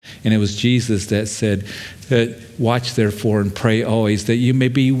And it was Jesus that said, watch therefore and pray always that you may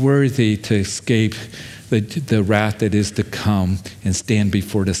be worthy to escape the wrath that is to come and stand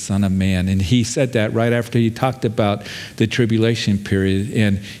before the Son of Man. And he said that right after he talked about the tribulation period.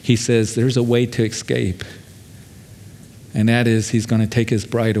 And he says there's a way to escape. And that is he's going to take his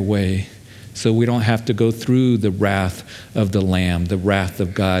bride away. So we don't have to go through the wrath of the Lamb, the wrath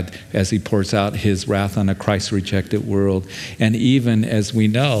of God as he pours out his wrath on a Christ-rejected world. And even as we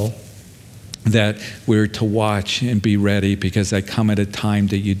know that we're to watch and be ready because I come at a time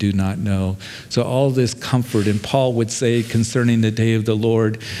that you do not know. So all this comfort, and Paul would say concerning the day of the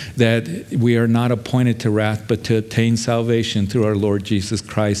Lord that we are not appointed to wrath but to obtain salvation through our Lord Jesus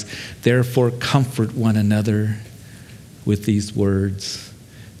Christ. Therefore comfort one another with these words.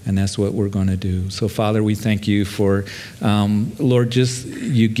 And that's what we're going to do. So Father, we thank you for, Lord, just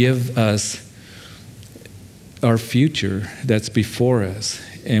you give us our future that's before us.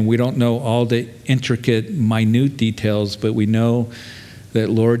 And we don't know all the intricate, minute details, but we know that,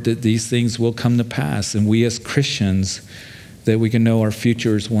 Lord, that these things will come to pass. And we as Christians, that we can know our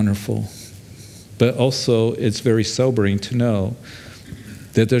future is wonderful. But also, it's very sobering to know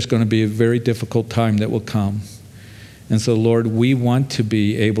that there's going to be a very difficult time that will come. And so, Lord, we want to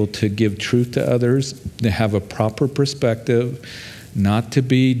be able to give truth to others, to have a proper perspective, not to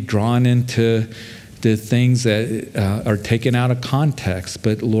be drawn into the things that are taken out of context,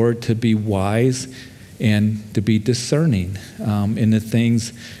 but Lord, to be wise and to be discerning in the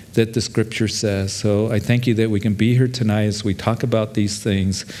things that the Scripture says. So I thank you that we can be here tonight as we talk about these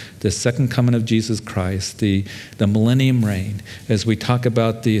things, the second coming of Jesus Christ, the millennium reign, as we talk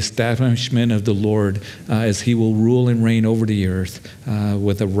about the establishment of the Lord as he will rule and reign over the earth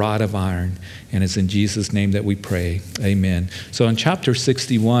with a rod of iron. And it's in Jesus' name that we pray. Amen. So in chapter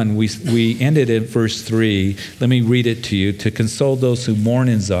 61, we ended at verse 3. Let me read it to you. To console those who mourn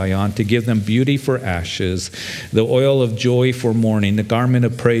in Zion, to give them beauty for ashes, the oil of joy for mourning, the garment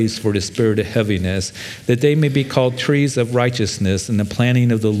of praise for the spirit of heaviness, that they may be called trees of righteousness and the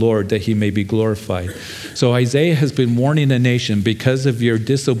planting of the Lord, that he may be glorified. So Isaiah has been warning the nation, because of your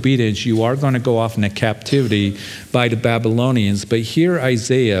disobedience, you are going to go off into captivity by the Babylonians. But here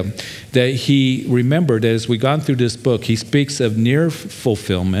Isaiah, that he remembered as we gone through this book, he speaks of near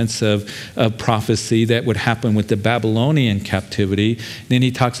fulfillments of prophecy that would happen with the Babylonian captivity. Then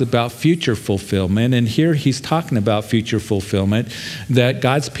he talks about future fulfillment. And here he's talking about future fulfillment, that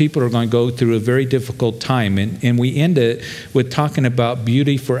God's people are going to go through a very difficult time. And we end it with talking about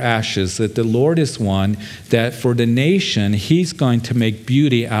beauty for ashes, that the Lord is one, that for the nation, he's going to make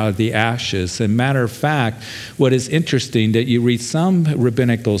beauty out of the ashes. And matter of fact, what is interesting, that you read some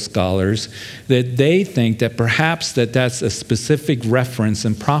rabbinical scholars, that they think that perhaps that's a specific reference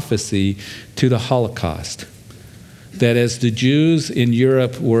and prophecy to the Holocaust. That as the Jews in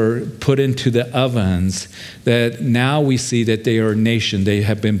Europe were put into the ovens, that now we see that they are a nation. They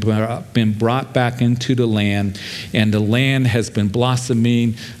have been brought back into the land, and the land has been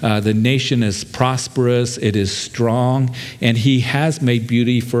blossoming. The nation is prosperous. It is strong, and he has made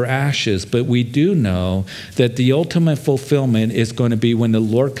beauty for ashes. But we do know that the ultimate fulfillment is going to be when the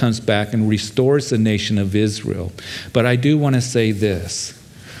Lord comes back and restores the nation of Israel. But I do want to say this,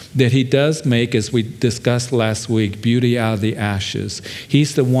 that he does make, as we discussed last week, beauty out of the ashes.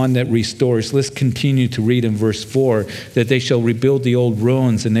 He's the one that restores. Let's continue to read in verse 4, that they shall rebuild the old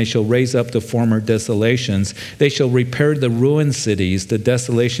ruins, and they shall raise up the former desolations. They shall repair the ruined cities, the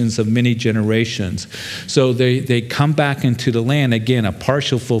desolations of many generations. So they come back into the land, again, a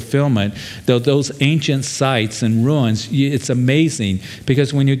partial fulfillment. Though those ancient sites and ruins, it's amazing,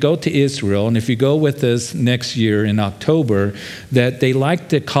 because when you go to Israel, and if you go with us next year in October, that they like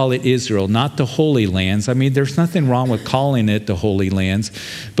to call it Israel, not the Holy Lands. I mean, there's nothing wrong with calling it the Holy Lands,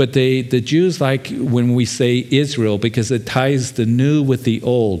 but the Jews like when we say Israel because it ties the new with the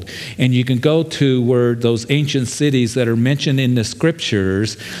old. And you can go to where those ancient cities that are mentioned in the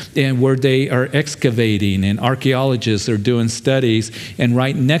scriptures and where they are excavating and archaeologists are doing studies, and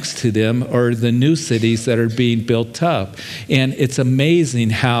right next to them are the new cities that are being built up. And it's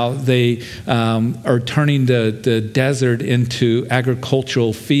amazing how they are turning the desert into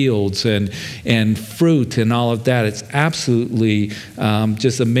agricultural fields and fruit and all of that. It's absolutely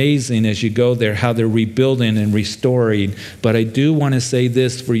just amazing as you go there how they're rebuilding and restoring. But I do want to say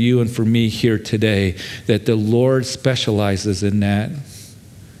this for you and for me here today, that the Lord specializes in that,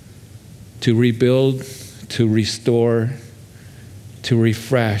 to rebuild, to restore, to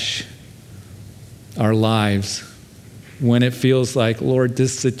refresh our lives when it feels like, Lord,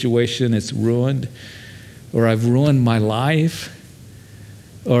 this situation is ruined, or I've ruined my life,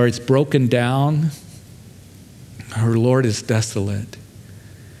 or it's broken down, or Lord is desolate.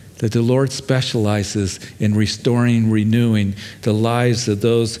 that the Lord specializes in restoring, renewing the lives of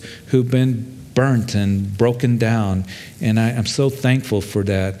those who've been burnt and broken down. And I'm so thankful for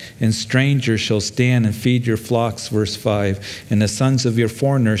that. And strangers shall stand and feed your flocks, verse 5. And the sons of your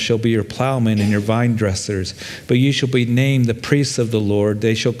foreigners shall be your plowmen and your vine dressers. But you shall be named the priests of the Lord.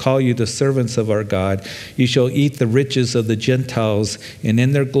 They shall call you the servants of our God. You shall eat the riches of the Gentiles, and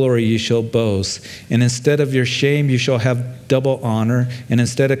in their glory you shall boast. And instead of your shame you shall have double honor, and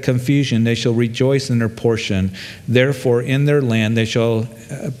instead of confusion they shall rejoice in their portion. Therefore in their land they shall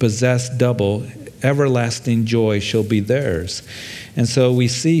possess double. Everlasting joy shall be theirs. And so we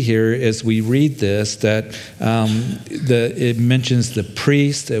see here as we read this that it mentions the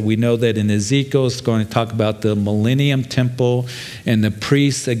priest. We know that in Ezekiel it's going to talk about the millennium temple and the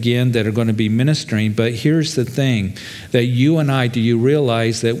priests again that are going to be ministering. But here's the thing, that you and I, do you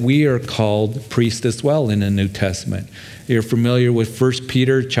realize that we are called priests as well in the New Testament? You're familiar with 1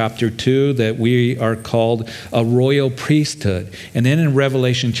 Peter chapter 2, that we are called a royal priesthood. And then in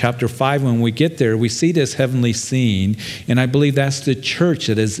Revelation chapter 5, when we get there, we see this heavenly scene. And I believe that's the church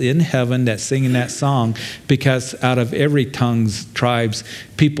that is in heaven that's singing that song, because out of every tongues, tribes,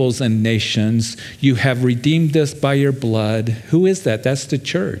 peoples, and nations, you have redeemed us by your blood. Who is that? That's the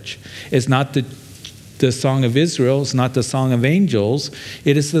church. It's not the song of Israel. It's not the song of angels.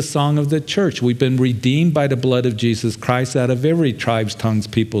 It is the song of the church. We've been redeemed by the blood of Jesus Christ out of every tribes, tongues,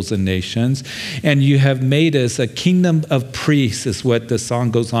 peoples, and nations. And you have made us a kingdom of priests, is what the song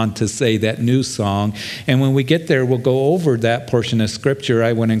goes on to say, that new song. And when we get there, we'll go over that portion of scripture.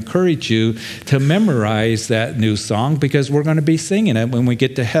 I would encourage you to memorize that new song, because we're going to be singing it when we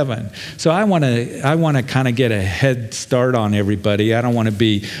get to heaven. So I want to kind of get a head start on everybody. I don't want to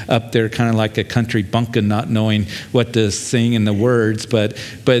be up there kind of like a country bumpkin, not knowing what to sing in the words, but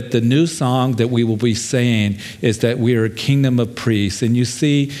the new song that we will be saying is that we are a kingdom of priests. And you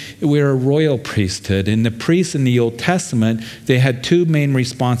see, we're a royal priesthood. And the priests in the Old Testament, they had two main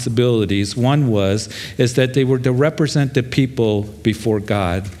responsibilities. One is that they were to represent the people before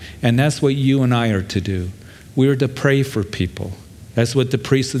God. And that's what you and I are to do. We are to pray for people. That's what the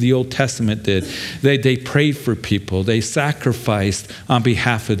priests of the Old Testament did. They prayed for people. They sacrificed on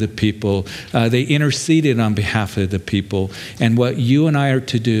behalf of the people. They interceded on behalf of the people. And what you and I are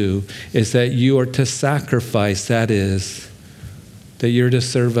to do is that you are to sacrifice. That is, that you're to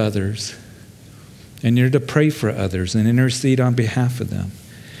serve others. And you're to pray for others and intercede on behalf of them.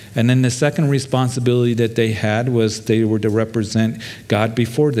 And then the second responsibility that they had was they were to represent God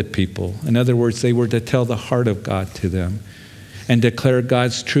before the people. In other words, they were to tell the heart of God to them and declare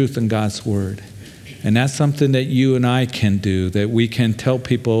God's truth and God's word. And that's something that you and I can do, that we can tell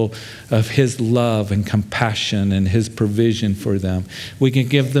people of his love and compassion and his provision for them. We can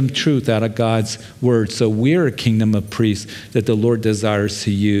give them truth out of God's word. So we're a kingdom of priests that the Lord desires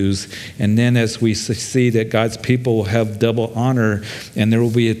to use. And then as we see that God's people will have double honor, and there will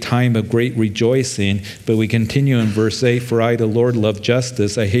be a time of great rejoicing. But we continue in verse 8, for I, the Lord, love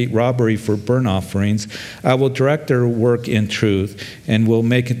justice. I hate robbery for burnt offerings. I will direct their work in truth, and will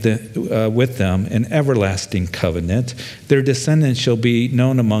make it with them an everlasting covenant. Their descendants shall be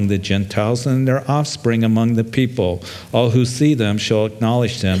known among the Gentiles, and their offspring among the people. All who see them shall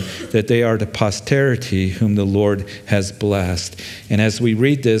acknowledge them, that they are the posterity whom the Lord has blessed. And as we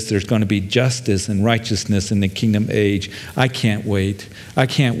read this, there's going to be justice and righteousness in the kingdom age. I can't wait. I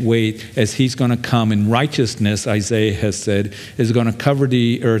can't wait as he's going to come. And righteousness, Isaiah has said, is going to cover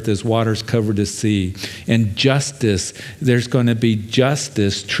the earth as waters cover the sea. And justice, there's going to be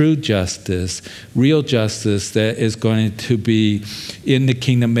justice, true justice, real justice that is going to be in the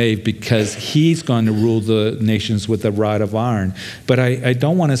kingdom age, because he's going to rule the nations with a rod of iron. But I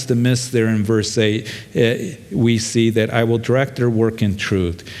don't want us to miss there in verse 8, we see that I will direct their work in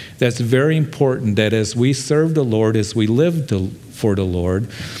truth. That's very important, that as we serve the Lord, as we live for the Lord,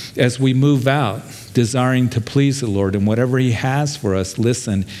 as we move out desiring to please the Lord and whatever he has for us,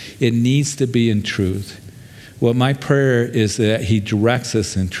 listen, it needs to be in truth. Well, my prayer is that he directs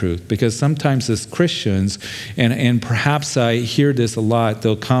us in truth, because sometimes as Christians, and perhaps I hear this a lot,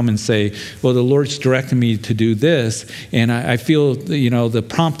 they'll come and say, well, the Lord's directing me to do this, and I feel, the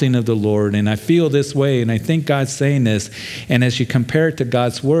prompting of the Lord, and I feel this way, and I think God's saying this. And as you compare it to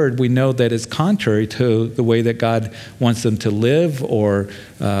God's word, we know that it's contrary to the way that God wants them to live, or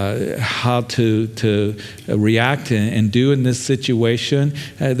how to react and do in this situation.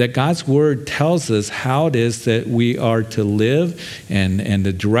 That God's word tells us how it is that we are to live and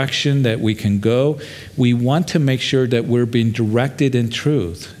the direction that we can go. We want to make sure that we're being directed in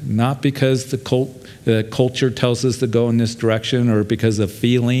truth, not because the culture tells us to go in this direction or because of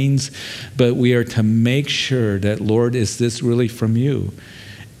feelings, but we are to make sure that, Lord, is this really from you?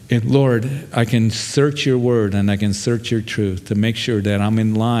 And Lord, I can search your word and I can search your truth to make sure that I'm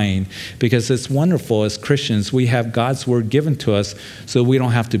in line, because it's wonderful as Christians, we have God's word given to us so we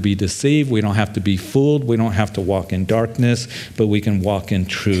don't have to be deceived, we don't have to be fooled, we don't have to walk in darkness, but we can walk in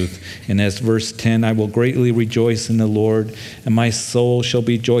truth. And as verse 10, I will greatly rejoice in the Lord, and my soul shall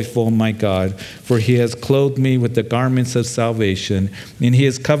be joyful in my God, for he has clothed me with the garments of salvation, and he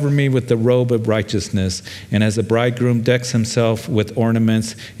has covered me with the robe of righteousness. And as a bridegroom decks himself with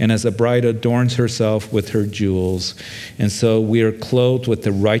ornaments, and as a bride adorns herself with her jewels. And so we are clothed with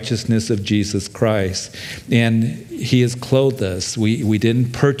the righteousness of Jesus Christ. And he has clothed us. We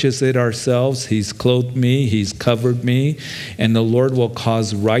didn't purchase it ourselves. He's clothed me. He's covered me. And the Lord will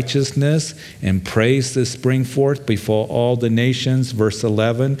cause righteousness and praise to spring forth before all the nations. Verse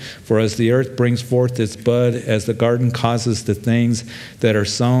 11, for as the earth brings forth its bud, as the garden causes the things that are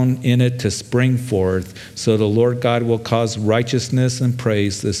sown in it to spring forth, so the Lord God will cause righteousness and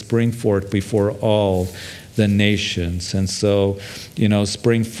praise to spring forth before all the nations. And so,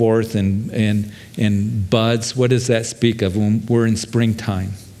 spring forth and buds, what does that speak of when we're in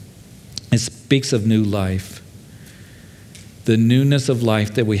springtime? It speaks of new life. The newness of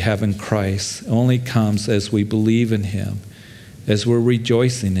life that we have in Christ only comes as we believe in him, as we're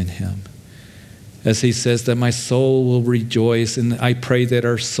rejoicing in him. As he says that my soul will rejoice, and I pray that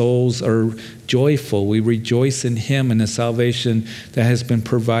our souls are joyful. We rejoice in him and the salvation that has been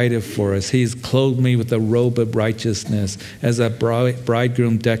provided for us. He's clothed me with a robe of righteousness, as a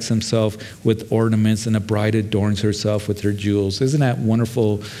bridegroom decks himself with ornaments and a bride adorns herself with her jewels. Isn't that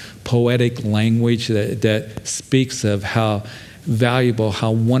wonderful poetic language that speaks of how valuable, how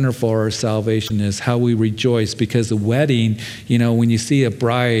wonderful our salvation is, how we rejoice? Because the wedding, when you see a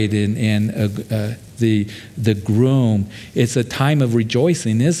bride and the groom, it's a time of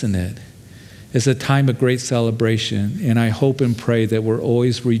rejoicing, isn't it? It's a time of great celebration, and I hope and pray that we're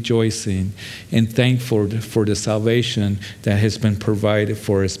always rejoicing and thankful for the salvation that has been provided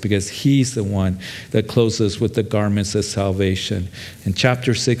for us, because he's the one that clothes us with the garments of salvation. In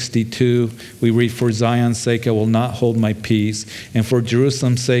chapter 62, we read, for Zion's sake I will not hold my peace, and for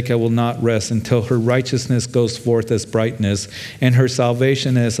Jerusalem's sake I will not rest until her righteousness goes forth as brightness, and her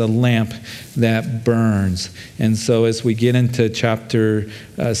salvation as a lamp that burns. And so as we get into chapter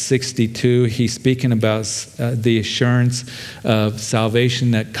 62, he's speaking about the assurance of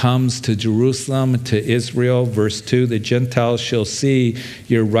salvation that comes to Jerusalem, to Israel. Verse 2, the Gentiles shall see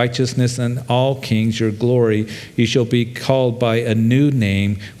your righteousness, and all kings your glory. You shall be called by a new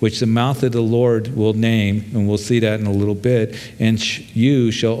name, which the mouth of the Lord will name, and we'll see that in a little bit. And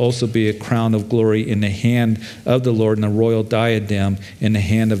you shall also be a crown of glory in the hand of the Lord, and a royal diadem in the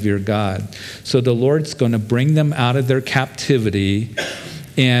hand of your God. So the Lord's going to bring them out of their captivity.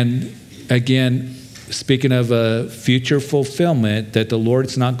 And again, speaking of a future fulfillment, that the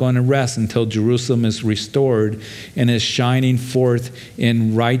Lord's not going to rest until Jerusalem is restored and is shining forth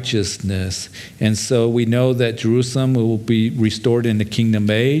in righteousness. And so we know that Jerusalem will be restored in the kingdom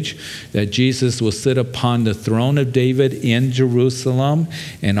age, that Jesus will sit upon the throne of David in Jerusalem,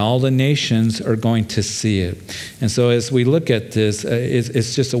 and all the nations are going to see it. And so as we look at this,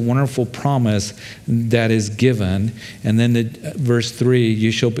 it's just a wonderful promise that is given. And then verse 3,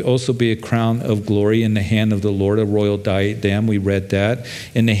 you shall also be a crown of glory in the hand of the Lord, a royal diadem. We read that.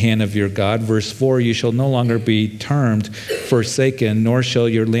 In the hand of your God. Verse 4, you shall no longer be termed forsaken, nor shall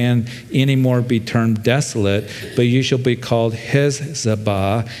your land anymore be termed desolate, but you shall be called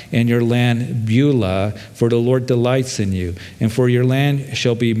Hephzibah, and your land Beulah, for the Lord delights in you. And for your land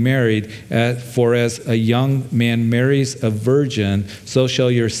shall be married, for as a young man marries a virgin, so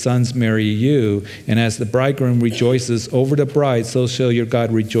shall your sons marry you. And as the bridegroom rejoices over the bride, so shall your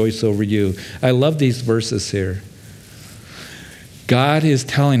God rejoice over you. I love these verses here. God is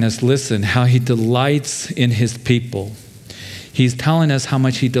telling us, listen, how he delights in his people. He's telling us how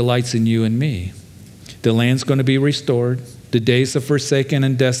much he delights in you and me. The land's going to be restored. The days of forsaken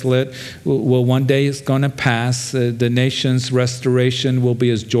and desolate, well, one day it's going to pass. The nation's restoration will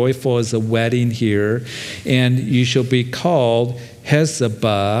be as joyful as a wedding here. And you shall be called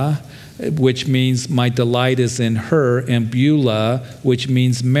Hephzibah, which means my delight is in her, and Beulah, which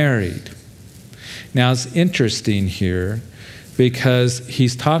means married. Now it's interesting here because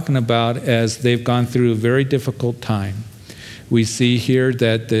he's talking about as they've gone through a very difficult time. We see here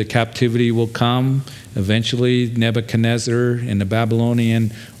that the captivity will come. Eventually, Nebuchadnezzar and the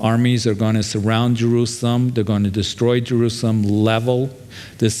Babylonian armies are going to surround Jerusalem. They're going to destroy Jerusalem, level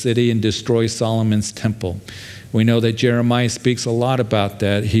the city, and destroy Solomon's temple. We know that Jeremiah speaks a lot about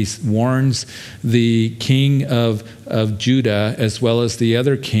that. He warns the king of Judah, as well as the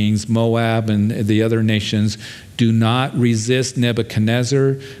other kings, Moab and the other nations, Do not resist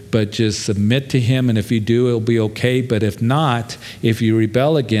Nebuchadnezzar, but just submit to him. And if you do, it'll be okay. But if not, if you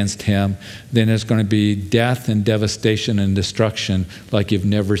rebel against him, then there's going to be death and devastation and destruction like you've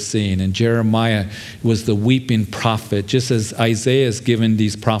never seen. And Jeremiah was the weeping prophet. Just as Isaiah is given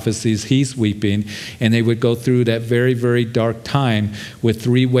these prophecies, he's weeping. And they would go through that very, very dark time with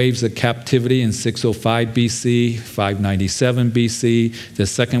 3 waves of captivity in 605 BC, 597 BC. The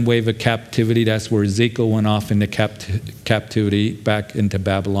second wave of captivity, that's where Ezekiel went off into captivity back into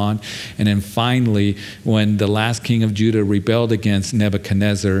Babylon. And then finally, when the last king of Judah rebelled against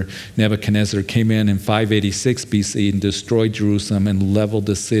Nebuchadnezzar, Nebuchadnezzar came in 586 BC and destroyed Jerusalem and leveled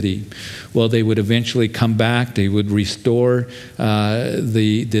the city. Well, they would eventually come back. They would restore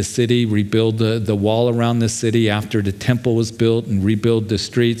the city, rebuild the wall around the city after the temple was built, and rebuild the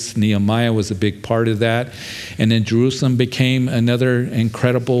streets. Nehemiah was a big part of that. And then Jerusalem became another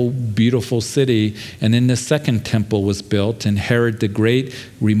incredible, beautiful city. And then the second temple was built, and Herod the Great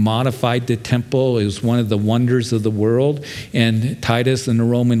remodified the temple. It was one of the wonders of the world. And Titus and the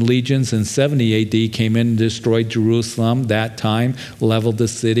Roman legions in 70 AD came in and destroyed Jerusalem that time, leveled the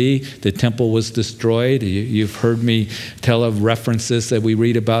city. The temple was destroyed. You've heard me tell of references that we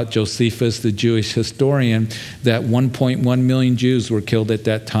read about Josephus, the Jewish historian, that 1.1 million Jews were killed at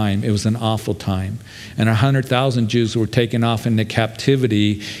that time. It was an awful time. And 100,000 Jews were taken off into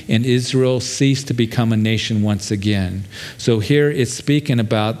captivity, and Israel ceased to become a nation once again. So here it's speaking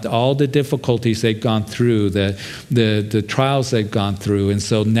about all the difficulties they've gone through, the trials they've gone through. And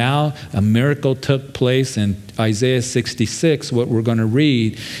so now a miracle took place in Isaiah 66. What we're going to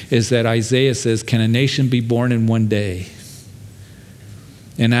read is that Isaiah says, can a nation be born in one day?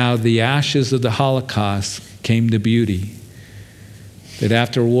 And out of the ashes of the Holocaust came the beauty. That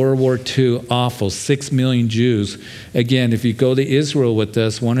after World War II, awful, 6 million Jews. Again, if you go to Israel with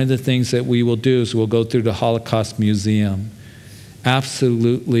us, one of the things that we will do is we'll go through the Holocaust Museum.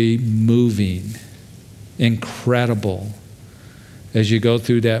 Absolutely moving, incredible as you go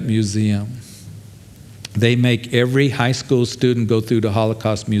through that museum. They make every high school student go through the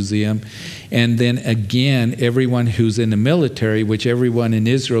Holocaust Museum. And then again, everyone who's in the military, which everyone in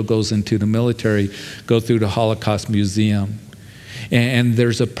Israel goes into the military, go through the Holocaust Museum. And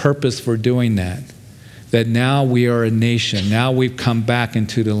there's a purpose for doing that. That now we are a nation. Now we've come back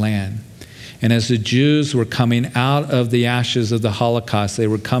into the land. And as the Jews were coming out of the ashes of the Holocaust, they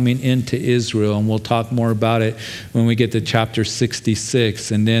were coming into Israel. And we'll talk more about it when we get to chapter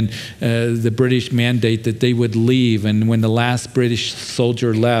 66. And then the British mandate that they would leave. And when the last British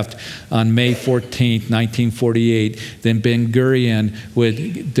soldier left on May 14th, 1948, then Ben-Gurion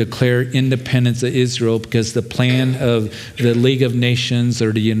would declare independence of Israel, because the plan of the League of Nations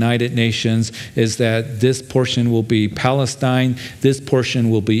or the United Nations is that this portion will be Palestine, this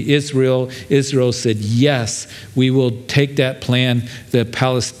portion will be Israel. Israel said, yes, we will take that plan. The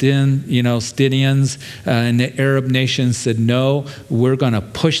Palestinians and the Arab nations said, no, we're going to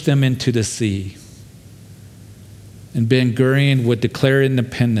push them into the sea. And Ben-Gurion would declare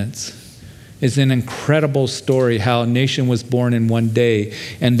independence. It's an incredible story how a nation was born in one day,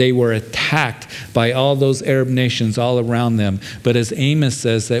 and they were attacked by all those Arab nations all around them. But as Amos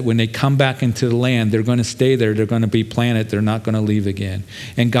says, that when they come back into the land, they're going to stay there, they're going to be planted, they're not going to leave again.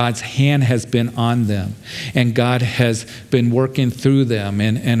 And God's hand has been on them, and God has been working through them.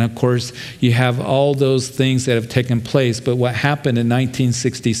 And of course, you have all those things that have taken place. But what happened in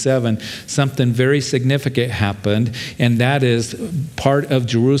 1967, something very significant happened, and that is part of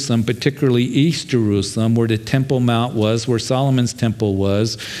Jerusalem, particularly East Jerusalem, where the Temple Mount was, where Solomon's temple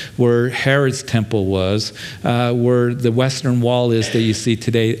was, where Herod's temple was, where the Western Wall is that you see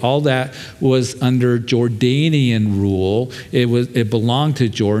today. All that was under Jordanian rule. It belonged to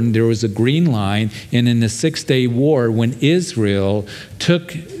Jordan. There was a green line. And in the 6-Day War, when Israel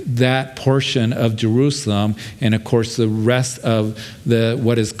took that portion of Jerusalem, and of course the rest of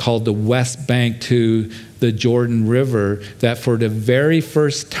what is called the West Bank to the Jordan River, that for the very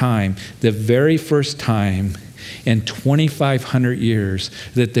first time in 2,500 years,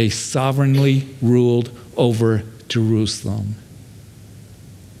 that they sovereignly ruled over Jerusalem.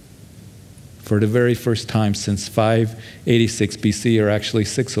 For the very first time since 586 BC, or actually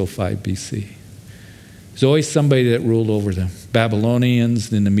 605 BC. There's always somebody that ruled over them. Babylonians,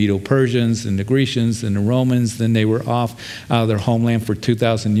 then the Medo-Persians, then the Grecians, then the Romans. Then they were off out of their homeland for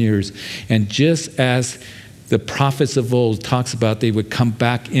 2,000 years. And just as the prophets of old talks about, they would come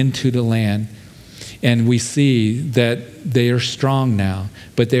back into the land. And we see that they are strong now.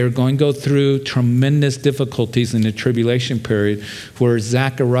 But they are going to go through tremendous difficulties in the tribulation period, where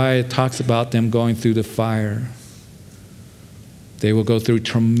Zechariah talks about them going through the fire. They will go through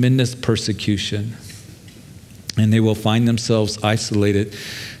tremendous persecution. And they will find themselves isolated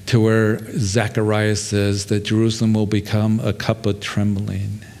to where Zechariah says that Jerusalem will become a cup of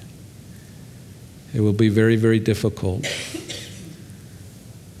trembling. It will be very, very difficult.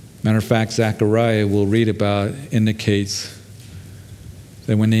 Matter of fact, Zechariah, we'll read about, indicates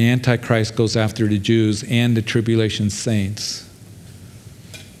that when the Antichrist goes after the Jews and the tribulation saints,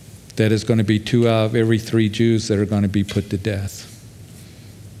 that is going to be 2 out of every 3 Jews that are going to be put to death.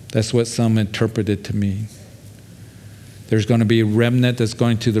 That's what some interpreted to mean. There's going to be a remnant that's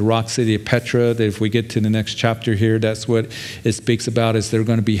going to the rock city of Petra. That if we get to the next chapter here, that's what it speaks about, is they're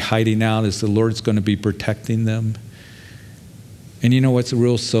going to be hiding out as the Lord's going to be protecting them. And you know what's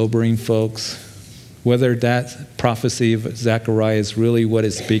real sobering, folks? Whether that prophecy of Zechariah is really what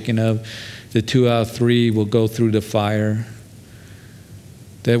it's speaking of, the 2 out of 3 will go through the fire.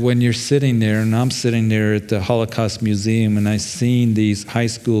 That when you're sitting there, and I'm sitting there at the Holocaust Museum, and I've seen these high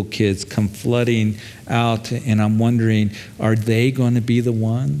school kids come flooding out, and I'm wondering, are they going to be the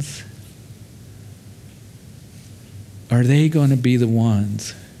ones? Are they going to be the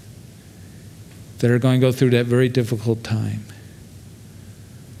ones that are going to go through that very difficult time?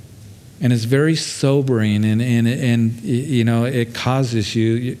 And it's very sobering, and you know, it causes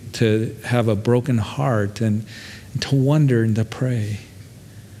you to have a broken heart and to wonder and to pray.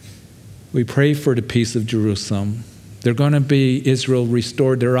 We pray for the peace of Jerusalem. They're going to be Israel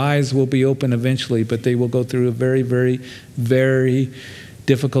restored. Their eyes will be open eventually, but they will go through a very, very, very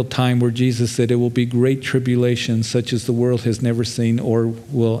difficult time where Jesus said it will be great tribulation such as the world has never seen or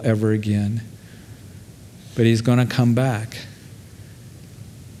will ever again. But he's going to come back.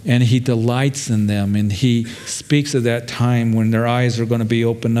 And he delights in them, and he speaks of that time when their eyes are going to be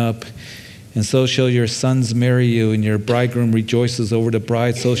opened up. And so shall your sons marry you, and your bridegroom rejoices over the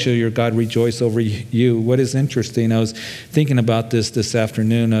bride, so shall your God rejoice over you. What is interesting, I was thinking about this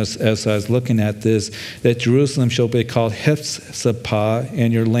afternoon as I was looking at this, that Jerusalem shall be called Hephzibah,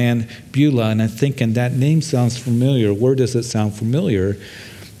 and your land Beulah. And I'm thinking, that name sounds familiar. Where does it sound familiar?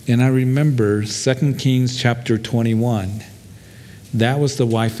 And I remember 2 Kings chapter 21. That was the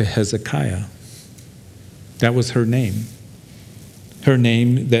wife of Hezekiah. That was her name. Her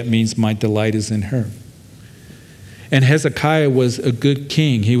name, that means my delight is in her. And Hezekiah was a good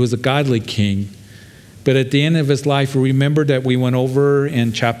king. He was a godly king. But at the end of his life, remember that we went over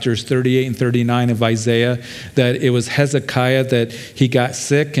in chapters 38 and 39 of Isaiah, that it was Hezekiah that he got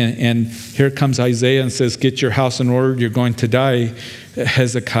sick, and here comes Isaiah and says, get your house in order, you're going to die,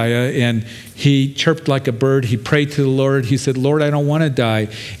 Hezekiah. And he chirped like a bird. He prayed to the Lord. He said, Lord, I don't want to die.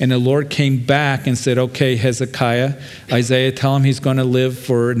 And the Lord came back and said, okay, Hezekiah, Isaiah, tell him he's going to live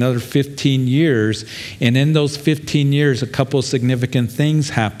for another 15 years. And in those 15 years, a couple of significant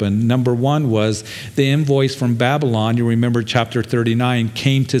things happened. Number one was the invoice from Babylon, you remember chapter 39,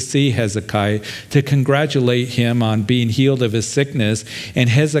 came to see Hezekiah to congratulate him on being healed of his sickness. And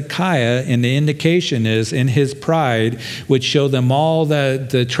Hezekiah, and the indication is, in his pride, would show them all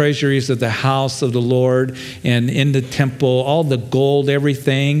the treasuries of the house of the Lord and in the temple, all the gold,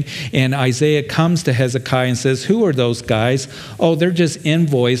 everything. And Isaiah comes to Hezekiah and says, who are those guys? Oh, they're just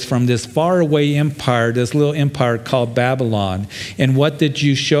envoys from this faraway empire, this little empire called Babylon. And what did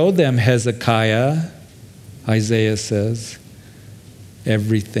you show them, Hezekiah? Isaiah says,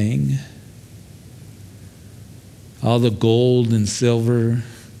 everything. All the gold and silver,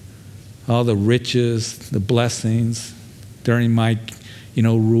 all the riches, the blessings during my,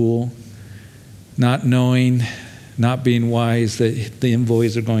 rule. Not knowing, not being wise, that the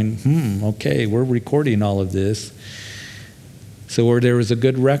envoys are going, okay, we're recording all of this. So where there was a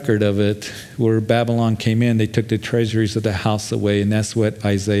good record of it, where Babylon came in, they took the treasuries of the house away, and that's what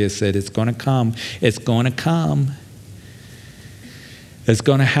Isaiah said, it's going to come. It's going to come. It's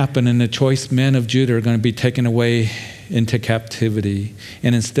going to happen, and the choice men of Judah are going to be taken away into captivity.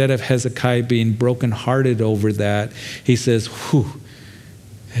 And instead of Hezekiah being brokenhearted over that, he says,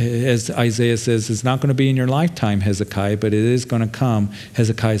 as Isaiah says, it's not going to be in your lifetime, Hezekiah, but it is going to come.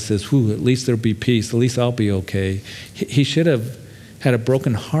 Hezekiah says, at least there'll be peace. At least I'll be okay. He should have had a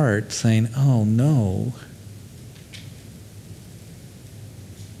broken heart saying, oh no.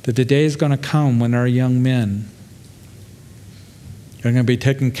 That the day is going to come when our young men are going to be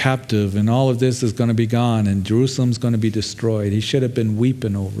taken captive, and all of this is going to be gone, and Jerusalem's going to be destroyed. He should have been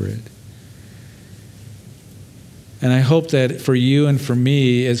weeping over it. And I hope that for you and for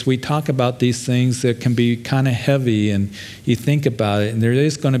me, as we talk about these things that can be kind of heavy, and you think about it, and there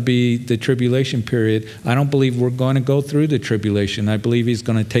is going to be the tribulation period. I don't believe we're going to go through the tribulation. I believe he's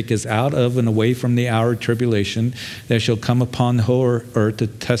going to take us out of and away from the hour of tribulation that shall come upon the whole earth to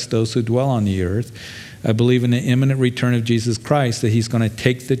test those who dwell on the earth. I believe in the imminent return of Jesus Christ, that he's going to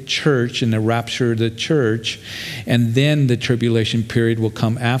take the church and the rapture of the church, and then the tribulation period will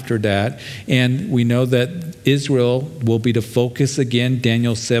come after that. And we know that Israel will be the focus again,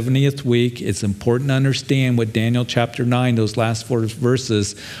 Daniel's 70th week. It's important to understand what Daniel chapter 9, those last 4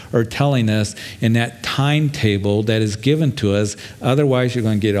 verses, are telling us in that timetable that is given to us. Otherwise, you're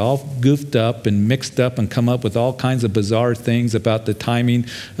going to get all goofed up and mixed up and come up with all kinds of bizarre things about the timing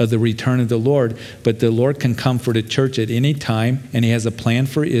of the return of the Lord. But the Lord can come for the church at any time, and he has a plan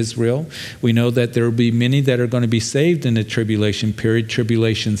for Israel. We know that there will be many that are going to be saved in the tribulation period,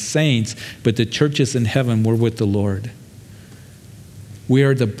 tribulation saints, but the churches in heaven, we're with the Lord. We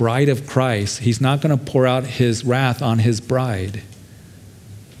are the bride of Christ. He's not going to pour out his wrath on his bride.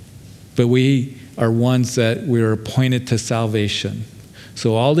 But we are ones that we're appointed to salvation.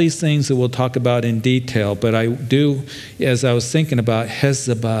 So all these things that we'll talk about in detail, but I do, as I was thinking about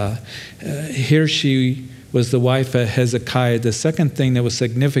Hezekiah, here she was the wife of Hezekiah. The second thing that was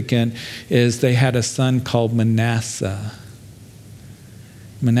significant is they had a son called Manasseh.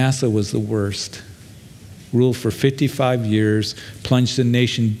 Manasseh was the worst. Ruled for 55 years, plunged the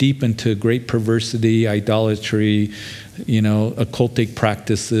nation deep into great perversity, idolatry, occultic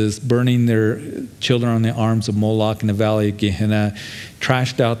practices, burning their children on the arms of Moloch in the valley of Gehenna,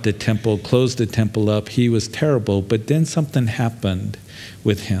 trashed out the temple, closed the temple up. He was terrible, but then something happened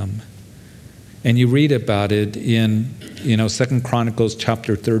with him. And you read about it in 2 Chronicles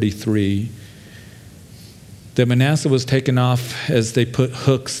chapter 33. That Manasseh was taken off as they put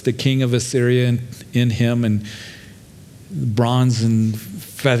hooks, the king of Assyria, in him, and bronze and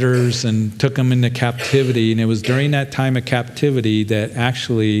fetters, and took him into captivity. And it was during that time of captivity that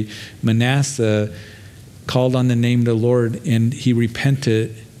actually Manasseh called on the name of the Lord, and he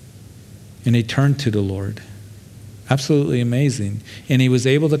repented, and he turned to the Lord. Absolutely amazing. And he was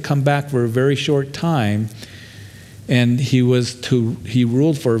able to come back for a very short time. And he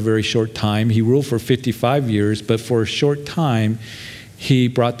ruled for a very short time. He ruled for 55 years, but for a short time, he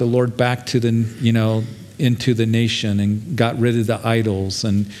brought the Lord back to into the nation and got rid of the idols.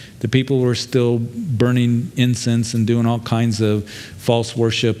 And the people were still burning incense and doing all kinds of false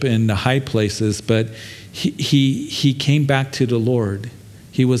worship in the high places, but he came back to the Lord.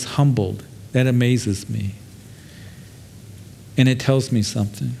 He was humbled. That amazes me. And it tells me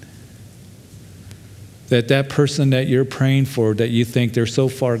something. That person that you're praying for, that you think they're so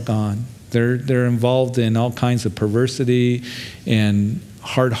far gone, they're involved in all kinds of perversity and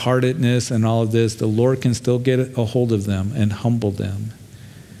hard-heartedness and all of this, the Lord can still get a hold of them and humble them.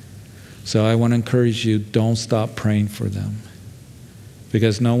 So I want to encourage you, don't stop praying for them,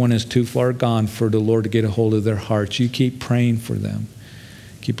 because no one is too far gone for the Lord to get a hold of their hearts. You keep praying for them.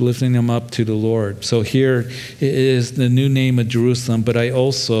 Keep lifting them up to the Lord. So here is the new name of Jerusalem, but I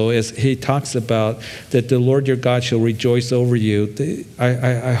also, as he talks about that the Lord your God shall rejoice over you,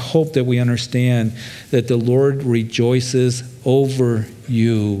 I hope that we understand that the Lord rejoices over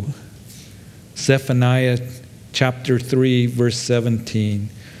you. Zephaniah chapter 3, verse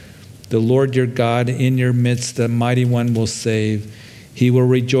 17. The Lord your God in your midst, the mighty one will save. He will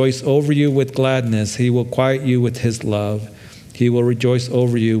rejoice over you with gladness. He will quiet you with his love. He will rejoice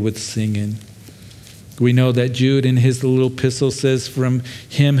over you with singing. We know that Jude in his little epistle says, from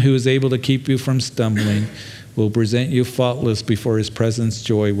him who is able to keep you from stumbling will present you faultless before his presence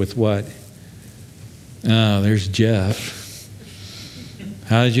joy with what? Oh, there's Jeff.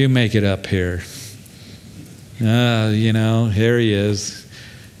 How did you make it up here? Here he is.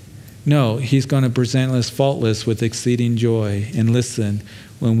 No, he's going to present us faultless with exceeding joy. And listen,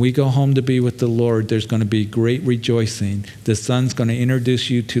 when we go home to be with the Lord, there's going to be great rejoicing. The Son's going to introduce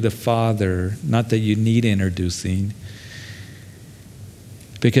you to the Father, not that you need introducing.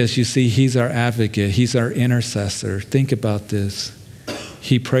 Because you see, he's our advocate. He's our intercessor. Think about this.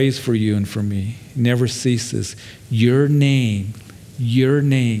 He prays for you and for me. He never ceases. Your name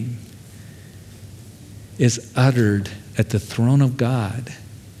is uttered at the throne of God.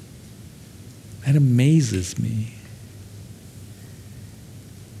 That amazes me.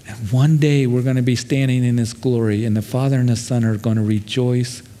 And one day we're going to be standing in his glory, and the Father and the Son are going to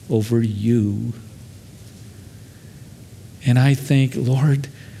rejoice over you. And I think, Lord,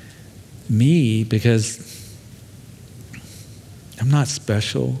 me, because I'm not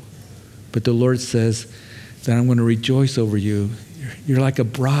special, but the Lord says that I'm going to rejoice over you. You're like a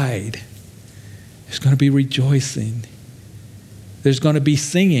bride. There's going to be rejoicing. There's going to be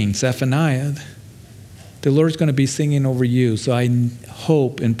singing, Zephaniah. The Lord's going to be singing over you. So I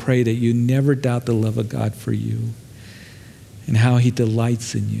hope and pray that you never doubt the love of God for you and how he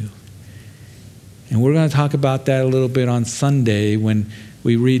delights in you. And we're going to talk about that a little bit on Sunday when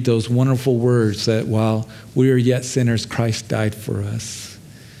we read those wonderful words that while we are yet sinners, Christ died for us.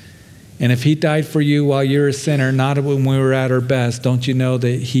 And if he died for you while you're a sinner, not when we were at our best, don't you know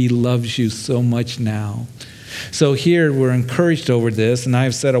that he loves you so much now? So here we're encouraged over this, and I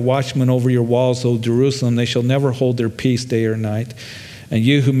have set a watchman over your walls, O Jerusalem. They shall never hold their peace day or night. And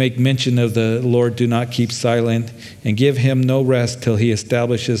you who make mention of the Lord, do not keep silent, and give him no rest till he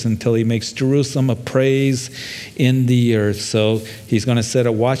establishes, until he makes Jerusalem a praise in the earth. So he's going to set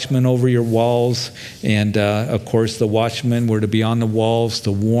a watchman over your walls. And of course, the watchmen were to be on the walls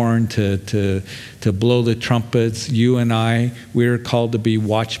to warn, to blow the trumpets. You and I, we're called to be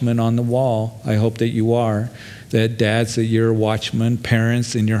watchmen on the wall. I hope that you are. That dads, that you're a watchman,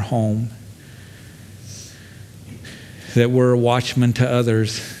 parents in your home. That we're a watchman to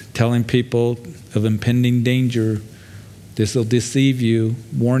others, telling people of impending danger. This will deceive you,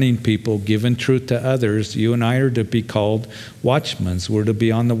 warning people, giving truth to others. You and I are to be called watchmen. We're to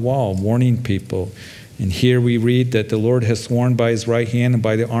be on the wall, warning people. And here we read that the Lord has sworn by his right hand and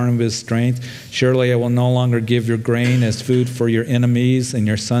by the arm of his strength, surely I will no longer give your grain as food for your enemies, and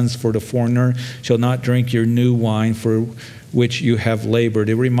your sons for the foreigner shall not drink your new wine for which you have labored.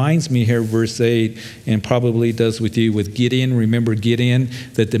 It reminds me here, verse 8, and probably does with you, with Gideon. Remember Gideon,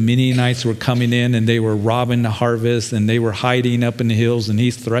 that the Midianites were coming in and they were robbing the harvest, and they were hiding up in the hills, and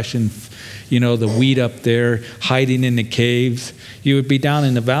he's threshing, the wheat up there, hiding in the caves. You would be down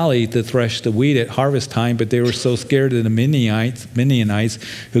in the valley to thresh the wheat at harvest time, but they were so scared of the Midianites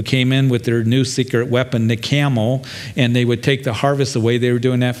who came in with their new secret weapon, the camel, and they would take the harvest away. They were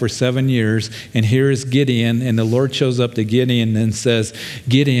doing that for 7 years. And here is Gideon, and the Lord shows up to Gideon and says,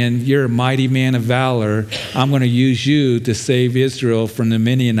 Gideon, you're a mighty man of valor. I'm going to use you to save Israel from the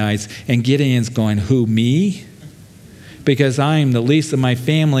Midianites. And Gideon's going, who, me? Because I am the least of my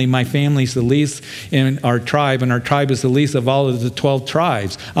family. My family's the least in our tribe, and our tribe is the least of all of the 12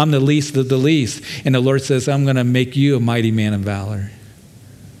 tribes. I'm the least of the least. And the Lord says, I'm going to make you a mighty man of valor.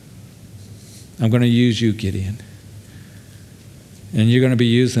 I'm going to use you, Gideon. And you're going to be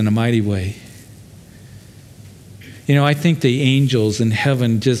used in a mighty way. I think the angels in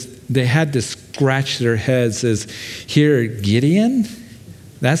heaven they had to scratch their heads as, here, Gideon?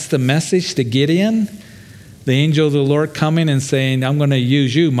 That's the message to Gideon? The angel of the Lord coming and saying, I'm going to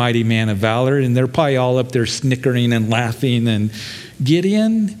use you, mighty man of valor. And they're probably all up there snickering and laughing. And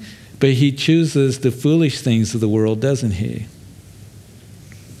Gideon, but he chooses the foolish things of the world, doesn't he?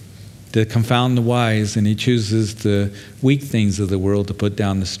 To confound the wise, and he chooses the weak things of the world to put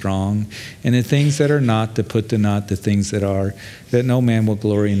down the strong, and the things that are not to put to naught the things that are, that no man will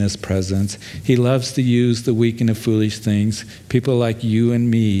glory in his presence. He loves to use the weak and the foolish things, people like you and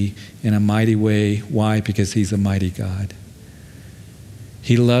me, in a mighty way. Why? Because he's a mighty God.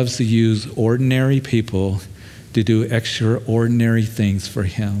 He loves to use ordinary people to do extraordinary things for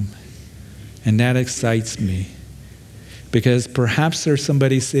him. And that excites me. Because perhaps there's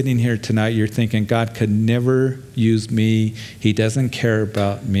somebody sitting here tonight, you're thinking, God could never use me. He doesn't care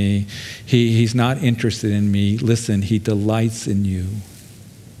about me. He's not interested in me. Listen, he delights in you.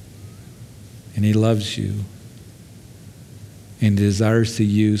 And he loves you. And desires to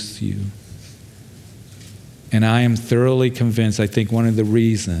use you. And I am thoroughly convinced, I think one of the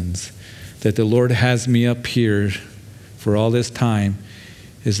reasons that the Lord has me up here for all this time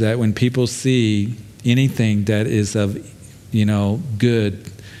is that when people see anything that is of good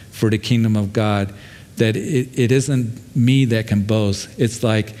for the kingdom of God, that it isn't me that can boast. It's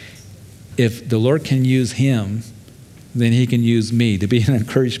like, if the Lord can use him, then he can use me to be an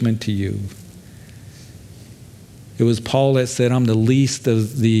encouragement to you. It was Paul that said, I'm the least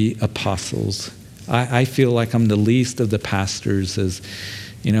of the apostles. I feel like I'm the least of the pastors.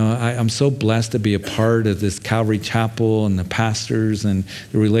 I'm so blessed to be a part of this Calvary Chapel and the pastors and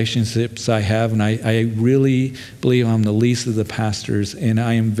the relationships I have. And I really believe I'm the least of the pastors. And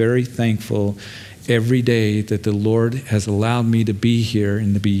I am very thankful every day that the Lord has allowed me to be here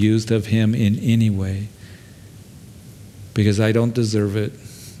and to be used of him in any way. Because I don't deserve it.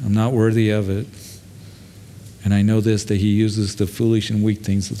 I'm not worthy of it. And I know this, that he uses the foolish and weak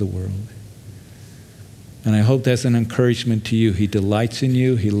things of the world. And I hope that's an encouragement to you. He delights in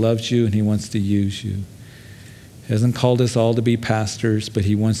you, he loves you, and he wants to use you. He hasn't called us all to be pastors, but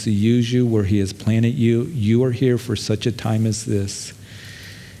he wants to use you where he has planted you. You are here for such a time as this.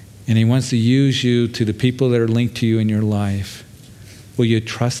 And he wants to use you to the people that are linked to you in your life. Will you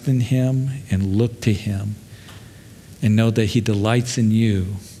trust in him and look to him and know that he delights in you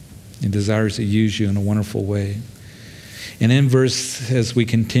and desires to use you in a wonderful way? And in verse, as we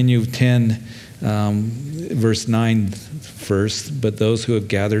continue 10, Verse 9 first, but those who have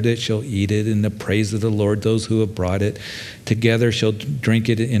gathered it shall eat it in the praise of the Lord. Those who have brought it together shall drink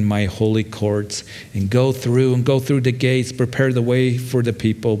it in my holy courts. And go through the gates, prepare the way for the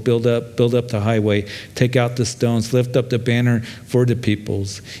people, build up the highway, take out the stones, lift up the banner for the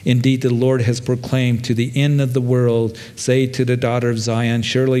peoples. Indeed, the Lord has proclaimed to the end of the world, say to the daughter of Zion,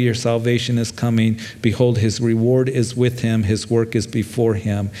 surely your salvation is coming. Behold, his reward is with him, his work is before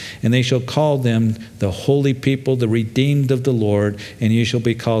him. And they shall call them the holy people, the redeemed of the Lord, and you shall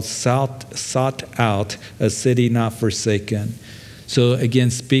be called sought out, a city not forsaken. So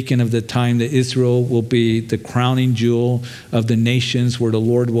again, speaking of the time that Israel will be the crowning jewel of the nations where the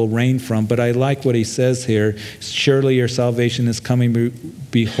Lord will reign from. But I like what he says here. Surely your salvation is coming.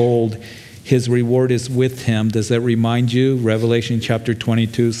 Behold, his reward is with him. Does that remind you? Revelation chapter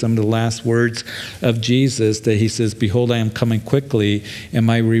 22, some of the last words of Jesus that he says, behold, I am coming quickly, and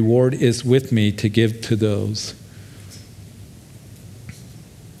my reward is with me to give to those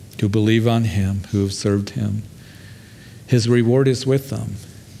who believe on him, who have served him. His reward is with them.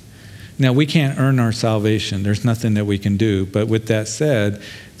 Now, we can't earn our salvation. There's nothing that we can do. But with that said,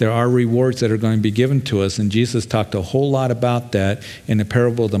 there are rewards that are going to be given to us. And Jesus talked a whole lot about that in the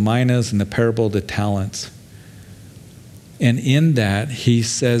parable of the minas and the parable of the talents. And in that, he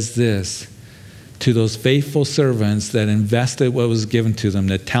says this, to those faithful servants that invested what was given to them.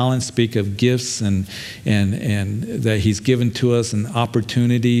 The talents speak of gifts and that he's given to us and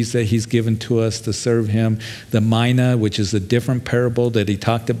opportunities that he's given to us to serve him. The mina, which is a different parable that he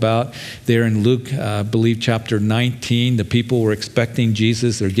talked about there in Luke, I believe chapter 19. The people were expecting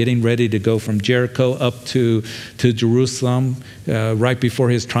Jesus. They're getting ready to go from Jericho up to Jerusalem right before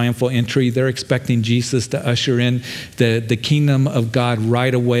his triumphal entry. They're expecting Jesus to usher in the kingdom of God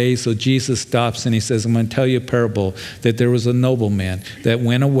right away. So Jesus stops and he says, I'm going to tell you a parable that there was a nobleman that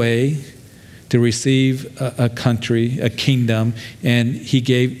went away to receive a country, a kingdom, and he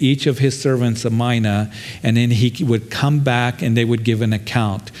gave each of his servants a mina, and then he would come back and they would give an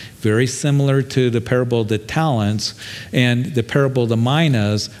account. Very similar to the parable of the talents, and the parable of the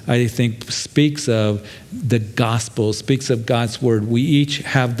minas, I think, speaks of the gospel, speaks of God's word. We each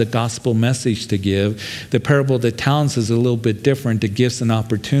have the gospel message to give. The parable of the talents is a little bit different, the gifts and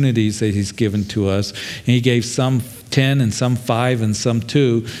opportunities that he's given to us. And he gave some 10 and some 5 and some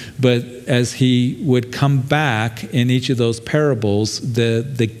 2, but as he would come back in each of those parables,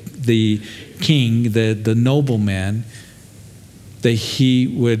 the king, the nobleman, that he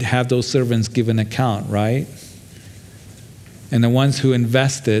would have those servants give an account, right? And the ones who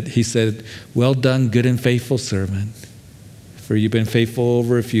invested, he said, well done, good and faithful servant. For you've been faithful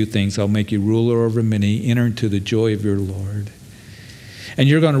over a few things, I'll make you ruler over many. Enter into the joy of your Lord. And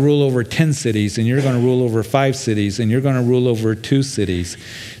you're going to rule over 10 cities, and you're going to rule over 5 cities, and you're going to rule over 2 cities.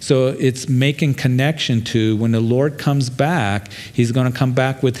 So it's making connection to when the Lord comes back, he's going to come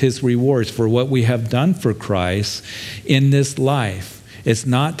back with his rewards for what we have done for Christ in this life. It's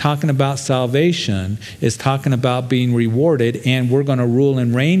not talking about salvation. It's talking about being rewarded, and we're going to rule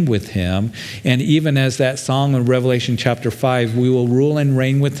and reign with him. And even as that song in Revelation chapter 5, we will rule and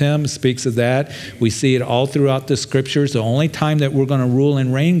reign with him, speaks of that. We see it all throughout the scriptures. The only time that we're going to rule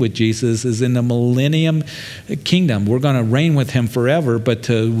and reign with Jesus is in the millennium kingdom. We're going to reign with him forever, but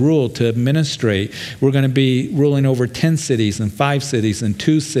to rule, to administrate, we're going to be ruling over 10 cities and 5 cities and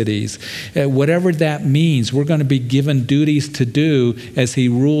 2 cities. Whatever that means, we're going to be given duties to do as he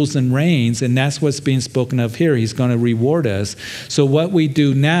rules and reigns, and that's what's being spoken of here. He's going to reward us. So what we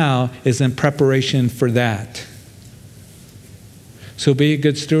do now is in preparation for that. So be a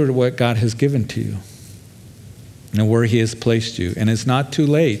good steward of what God has given to you and where he has placed you. And it's not too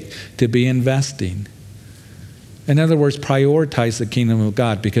late to be investing. In other words, prioritize the kingdom of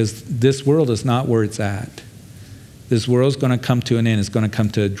God, because this world is not where it's at. This world's going to come to an end. It's going to come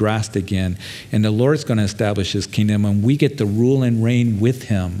to a drastic end. And the Lord's going to establish his kingdom, and we get to rule and reign with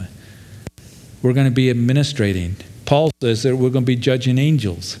him. We're going to be administrating. Paul says that we're going to be judging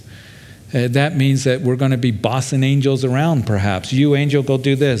angels. That means that we're going to be bossing angels around, perhaps. You, angel, go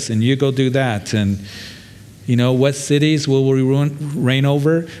do this, and you go do that. And, you know, what cities will we reign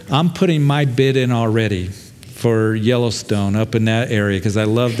over? I'm putting my bid in already for Yellowstone up in that area, because I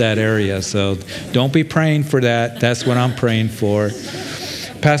love that area. So don't be praying for that. That's what I'm praying for.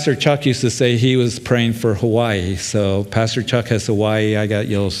 Pastor Chuck used to say he was praying for Hawaii. So Pastor Chuck has Hawaii, I got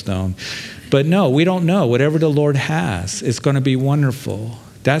Yellowstone. But no, we don't know. Whatever the Lord has, it's going to be wonderful.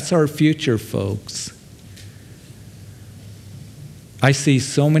 That's our future, folks. I see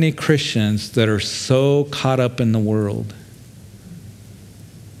so many Christians that are so caught up in the world.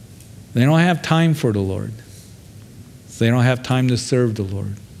 They don't have time for the Lord. They don't have time to serve the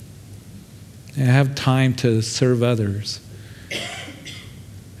Lord. and have time to serve others.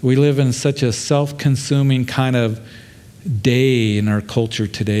 We live in such a self-consuming kind of day in our culture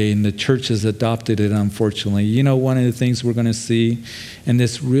today, and the church has adopted it, unfortunately. You know, one of the things we're going to see, and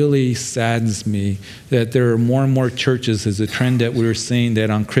this really saddens me, that there are more and more churches, as a trend that we're seeing,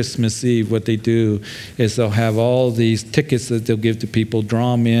 that on Christmas Eve, what they do is they'll have all these tickets that they'll give to people,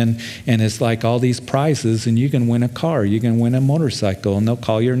 draw them in, and it's like all these prizes, and you can win a car, you can win a motorcycle, and they'll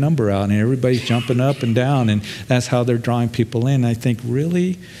call your number out, and everybody's jumping up and down, and that's how they're drawing people in. I think,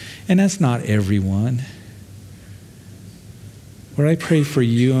 really? And that's not everyone. Lord, I pray for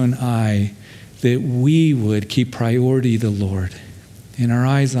you and I that we would keep priority the Lord and our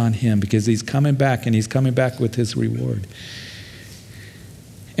eyes on him, because he's coming back, and he's coming back with his reward.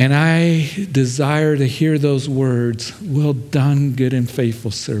 And I desire to hear those words, "Well done, good and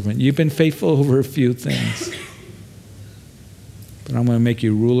faithful servant. You've been faithful over a few things, but I'm going to make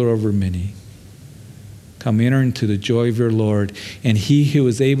you ruler over many. Come, enter into the joy of your Lord, and he who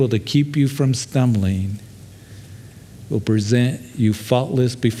is able to keep you from stumbling will present you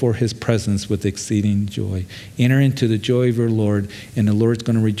faultless before his presence with exceeding joy." Enter into the joy of your Lord, and the Lord's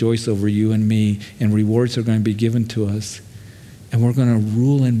going to rejoice over you and me, and rewards are going to be given to us. And we're going to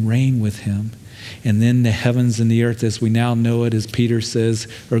rule and reign with him. And then the heavens and the earth, as we now know it, as Peter says,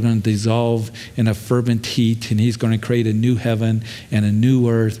 are going to dissolve in a fervent heat, and he's going to create a new heaven and a new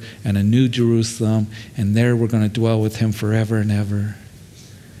earth and a new Jerusalem, and there we're going to dwell with him forever and ever.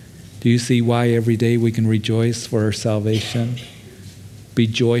 Do you see why every day we can rejoice for our salvation? Be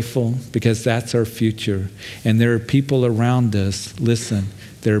joyful, because that's our future. And there are people around us, listen,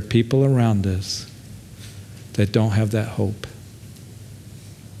 there are people around us that don't have that hope.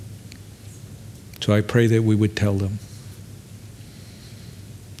 So I pray that we would tell them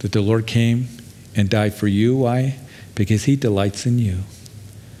that the Lord came and died for you. Why? Because he delights in you.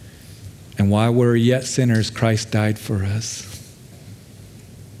 And while we're yet sinners, Christ died for us.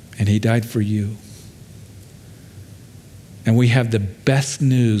 And he died for you. And we have the best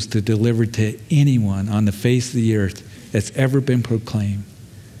news to deliver to anyone on the face of the earth that's ever been proclaimed.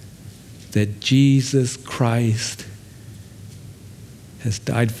 That Jesus Christ has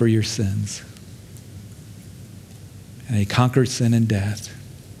died for your sins. And he conquered sin and death.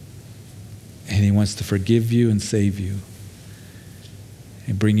 And he wants to forgive you and save you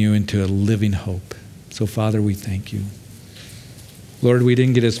and bring you into a living hope. So, Father, we thank you. Lord, we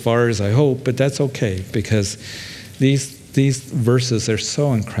didn't get as far as I hoped, but that's okay, because these verses are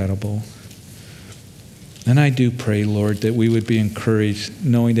so incredible. And I do pray, Lord, that we would be encouraged,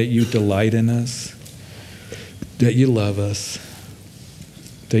 knowing that you delight in us, that you love us,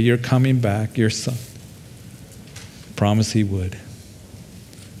 that you're coming back, your Son. Promise he would.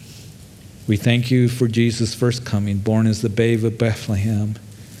 We thank you for Jesus' first coming, born as the babe of Bethlehem.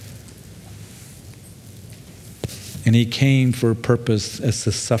 And he came for a purpose as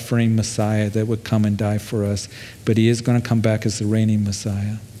the suffering Messiah that would come and die for us. But he is going to come back as the reigning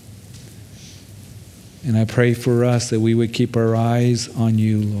Messiah. And I pray for us that we would keep our eyes on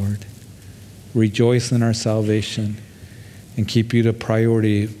you, Lord. Rejoice in our salvation and keep you the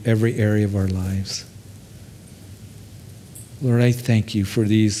priority of every area of our lives. Lord, I thank you for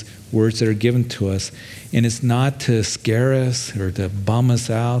these words that are given to us. And it's not to scare us or to bum us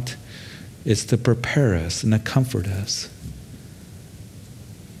out. It's to prepare us and to comfort us.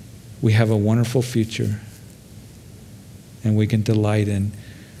 We have a wonderful future, and we can delight in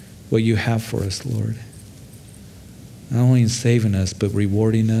what you have for us, Lord. Not only in saving us, but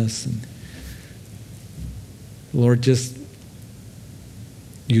rewarding us. And Lord, just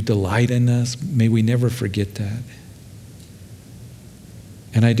you delight in us. May we never forget that.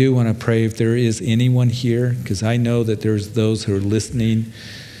 And I do want to pray, if there is anyone here, because I know that there's those who are listening,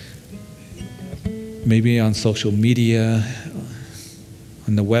 maybe on social media,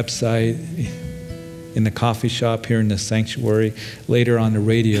 on the website, in the coffee shop here in the sanctuary, later on the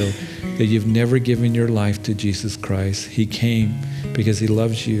radio, that you've never given your life to Jesus Christ. He came because he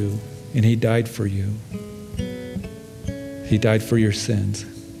loves you, and he died for you. He died for your sins.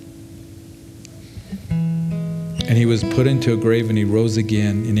 And he was put into a grave, and he rose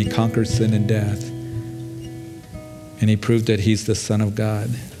again, and he conquered sin and death. And he proved that he's the Son of God.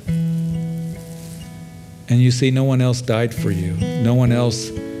 And you see, no one else died for you. No one else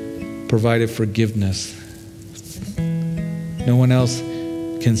provided forgiveness. No one else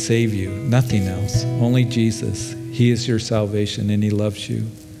can save you. Nothing else. Only Jesus. He is your salvation, and he loves you.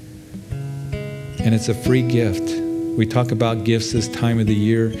 And it's a free gift. We talk about gifts this time of the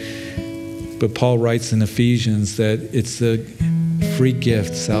year, but Paul writes in Ephesians that it's a free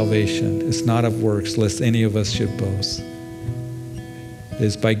gift, salvation. It's not of works, lest any of us should boast. It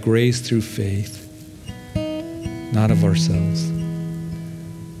is by grace through faith, not of ourselves.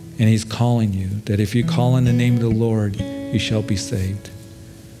 And he's calling you that if you call on the name of the Lord, you shall be saved.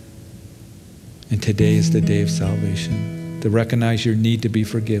 And today is the day of salvation, to recognize your need to be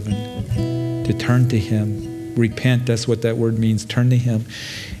forgiven, to turn to him, repent, that's what that word means, turn to him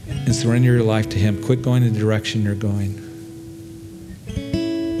and surrender your life to him. Quit going in the direction you're going.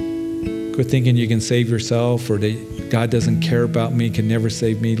 Quit thinking you can save yourself or that God doesn't care about me, can never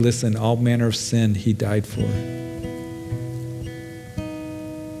save me. Listen, all manner of sin he died for.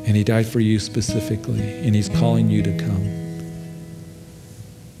 And he died for you specifically, and he's calling you to come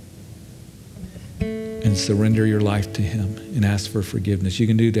and surrender your life to him and ask for forgiveness. You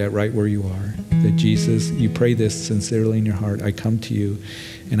can do that right where you are. That Jesus, you pray this sincerely in your heart. I come to you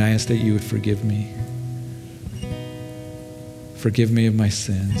and I ask that you would forgive me. Forgive me of my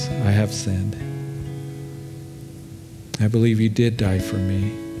sins. I have sinned. I believe you did die for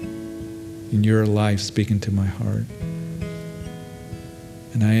me, and you're alive speaking to my heart.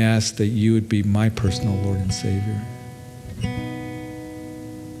 And I ask that you would be my personal Lord and Savior.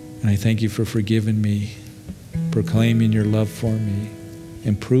 And I thank you for forgiving me, proclaiming your love for me,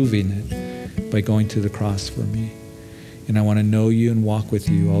 and proving it by going to the cross for me. And I want to know you and walk with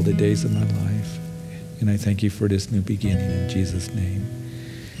you all the days of my life. And I thank you for this new beginning in Jesus' name.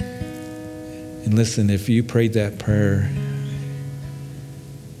 And listen, if you prayed that prayer,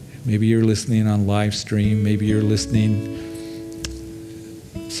 maybe you're listening on live stream, maybe you're listening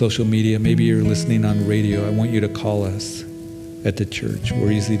social media, maybe you're listening on radio, I want you to call us at the church.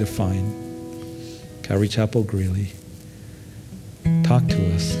 We're easy to find. Calvary Chapel Greeley. Talk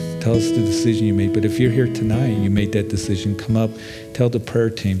to us. Tell us the decision you made. But if you're here tonight and you made that decision, come up, tell the prayer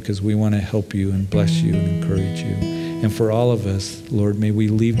team, because we want to help you and bless you and encourage you. And for all of us, Lord, may we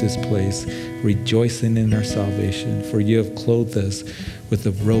leave this place rejoicing in our salvation, for you have clothed us with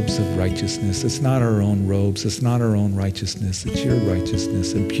the robes of righteousness. It's not our own robes. It's not our own righteousness. It's your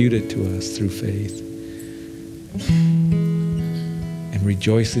righteousness imputed to us through faith. And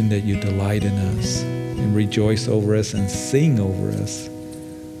rejoicing that you delight in us, and rejoice over us and sing over us.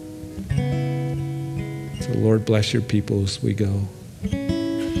 So Lord, bless your people as we go.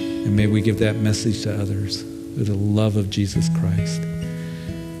 And may we give that message to others with the love of Jesus Christ.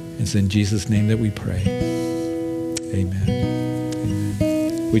 It's in Jesus' name that we pray. Amen.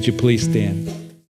 Amen. Would you please stand?